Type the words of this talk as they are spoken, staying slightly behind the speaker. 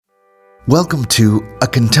Welcome to A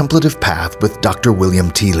Contemplative Path with Dr.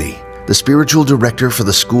 William Teeley, the spiritual director for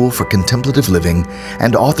the School for Contemplative Living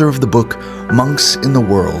and author of the book Monks in the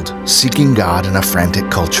World, Seeking God in a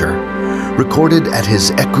Frantic Culture, recorded at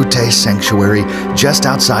his Equite Sanctuary just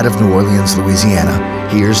outside of New Orleans, Louisiana.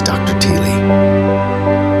 Here's Dr. Teeley.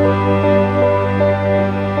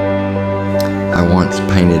 I once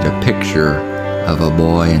painted a picture of a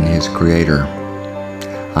boy and his creator.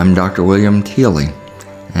 I'm Dr. William Teeley,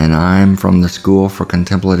 and I'm from the School for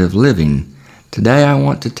Contemplative Living. Today I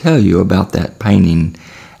want to tell you about that painting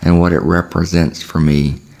and what it represents for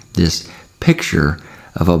me, this picture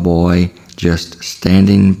of a boy just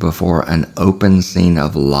standing before an open scene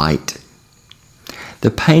of light.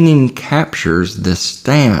 The painting captures the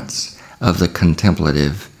stance of the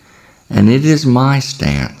contemplative, and it is my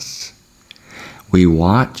stance. We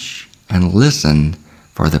watch and listen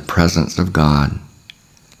for the presence of God.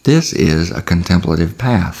 This is a contemplative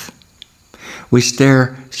path. We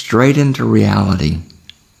stare straight into reality.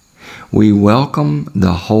 We welcome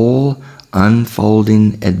the whole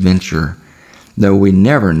unfolding adventure, though we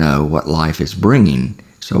never know what life is bringing,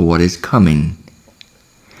 so what is coming.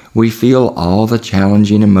 We feel all the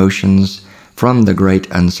challenging emotions from the great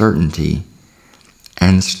uncertainty,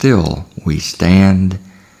 and still we stand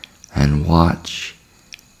and watch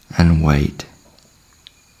and wait.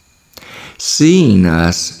 Seeing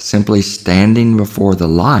us simply standing before the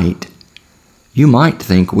light, you might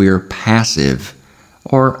think we are passive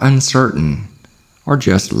or uncertain or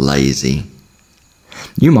just lazy.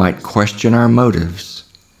 You might question our motives.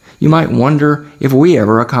 You might wonder if we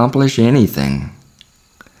ever accomplish anything.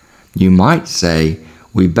 You might say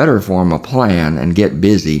we better form a plan and get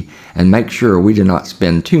busy and make sure we do not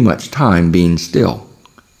spend too much time being still.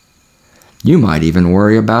 You might even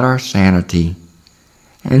worry about our sanity.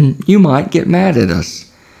 And you might get mad at us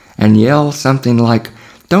and yell something like,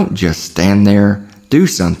 "Don't just stand there, do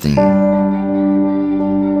something."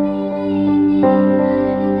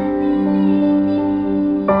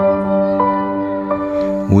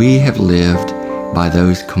 We have lived by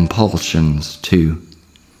those compulsions too.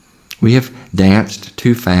 We have danced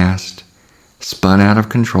too fast, spun out of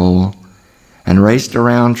control, and raced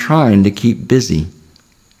around trying to keep busy.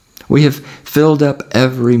 We have filled up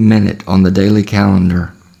every minute on the daily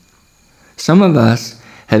calendar. Some of us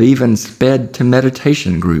have even sped to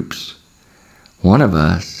meditation groups. One of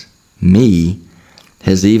us, me,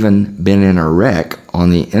 has even been in a wreck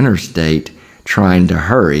on the interstate trying to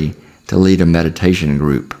hurry to lead a meditation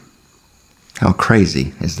group. How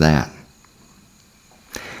crazy is that?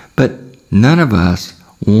 But none of us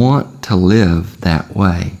want to live that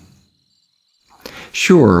way.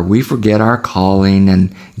 Sure, we forget our calling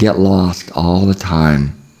and get lost all the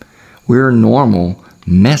time. We're normal,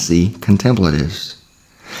 messy contemplatives.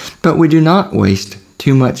 But we do not waste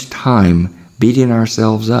too much time beating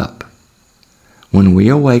ourselves up. When we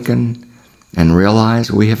awaken and realize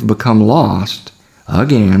we have become lost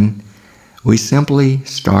again, we simply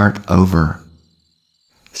start over,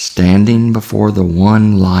 standing before the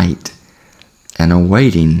one light and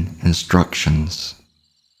awaiting instructions.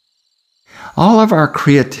 All of our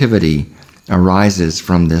creativity arises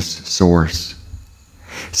from this source.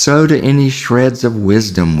 So do any shreds of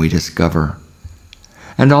wisdom we discover.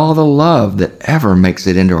 And all the love that ever makes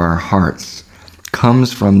it into our hearts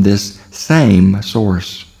comes from this same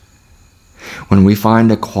source. When we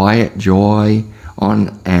find a quiet joy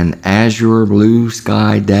on an azure blue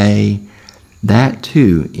sky day, that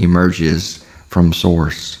too emerges from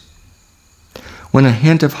source. When a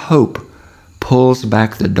hint of hope pulls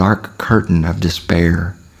back the dark curtain of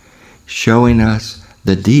despair, showing us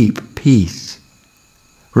the deep peace,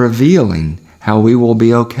 revealing how we will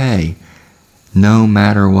be okay no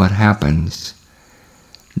matter what happens,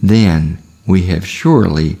 then we have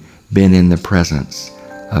surely been in the presence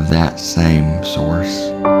of that same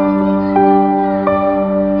source.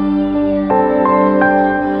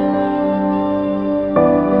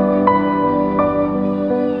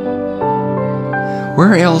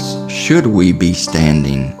 Where else should we be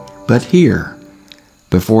standing but here,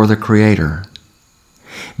 before the Creator?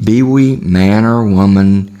 Be we man or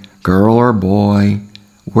woman, girl or boy,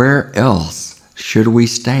 where else should we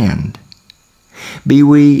stand? Be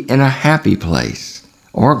we in a happy place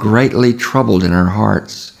or greatly troubled in our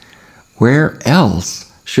hearts, where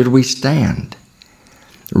else should we stand?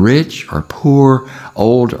 Rich or poor,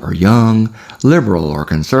 old or young, liberal or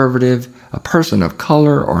conservative, a person of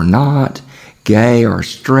color or not, gay or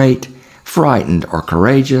straight, frightened or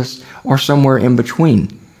courageous, or somewhere in between.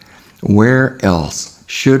 Where else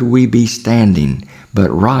should we be standing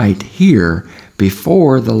but right here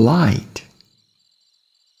before the light?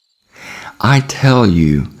 I tell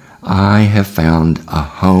you, I have found a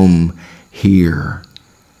home here.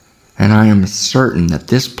 And I am certain that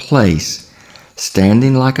this place,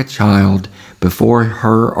 standing like a child before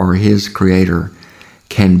her or his Creator,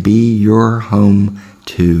 can be your home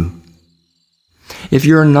too. If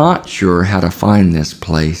you're not sure how to find this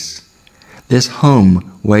place, this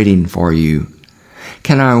home waiting for you,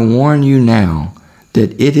 can I warn you now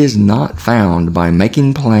that it is not found by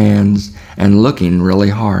making plans and looking really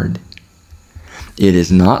hard. It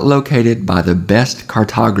is not located by the best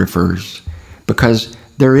cartographers because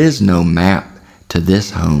there is no map to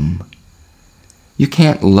this home. You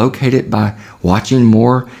can't locate it by watching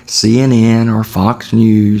more CNN or Fox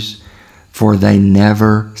News, for they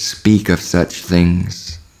never speak of such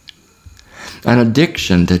things. An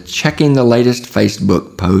addiction to checking the latest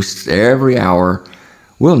Facebook posts every hour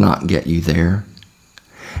will not get you there.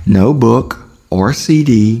 No book or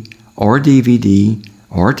CD or DVD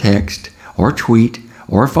or text or tweet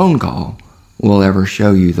or phone call will ever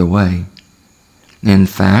show you the way. In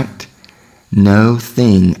fact, no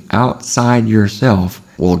thing outside yourself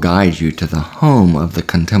will guide you to the home of the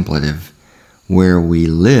contemplative, where we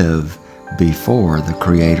live before the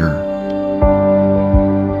Creator.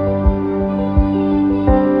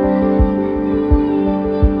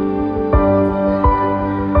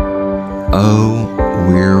 Oh,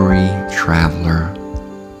 weary traveler,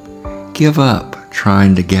 give up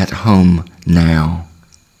trying to get home now.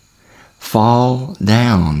 Fall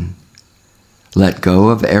down. Let go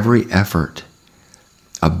of every effort.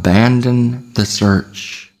 Abandon the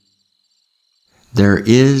search. There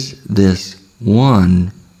is this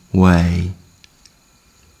one way.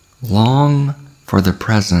 Long for the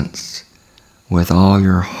presence with all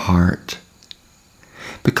your heart.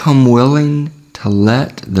 Become willing to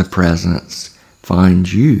let the presence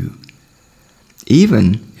find you,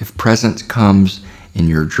 even if presence comes in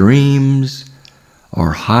your dreams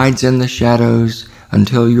or hides in the shadows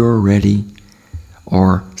until you're ready,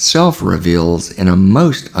 or self-reveals in a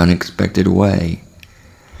most unexpected way.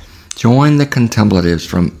 Join the contemplatives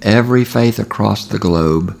from every faith across the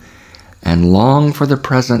globe and long for the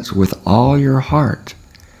presence with all your heart.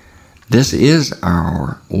 This is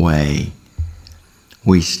our way.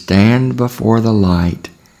 We stand before the light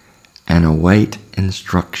and await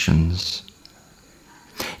instructions.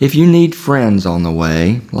 If you need friends on the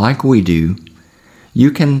way, like we do,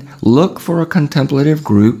 you can look for a contemplative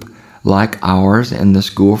group like ours in the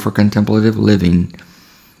School for Contemplative Living.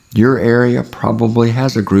 Your area probably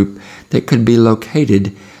has a group that could be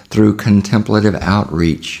located through Contemplative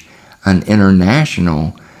Outreach, an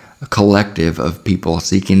international collective of people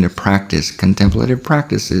seeking to practice contemplative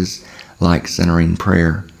practices like centering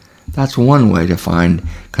prayer. That's one way to find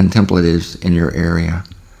contemplatives in your area.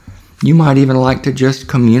 You might even like to just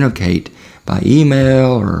communicate by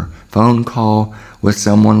email or phone call with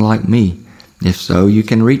someone like me. If so, you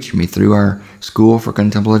can reach me through our School for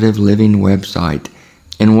Contemplative Living website.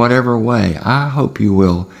 In whatever way, I hope you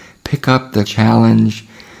will pick up the challenge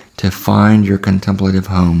to find your contemplative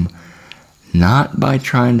home, not by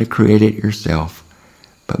trying to create it yourself,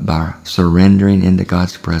 but by surrendering into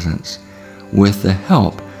God's presence with the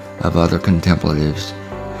help of other contemplatives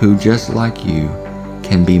who, just like you,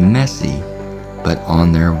 can be messy but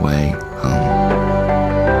on their way home.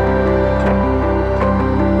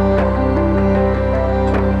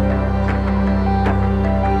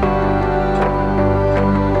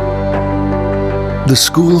 The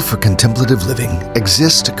School for Contemplative Living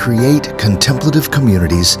exists to create contemplative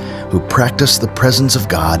communities who practice the presence of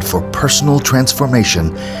God for personal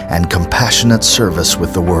transformation and compassionate service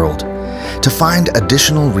with the world. To find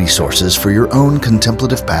additional resources for your own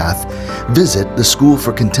contemplative path, visit the School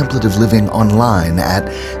for Contemplative Living online at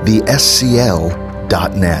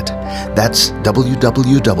thescl.net. That's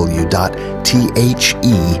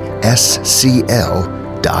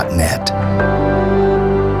www.thescl.net.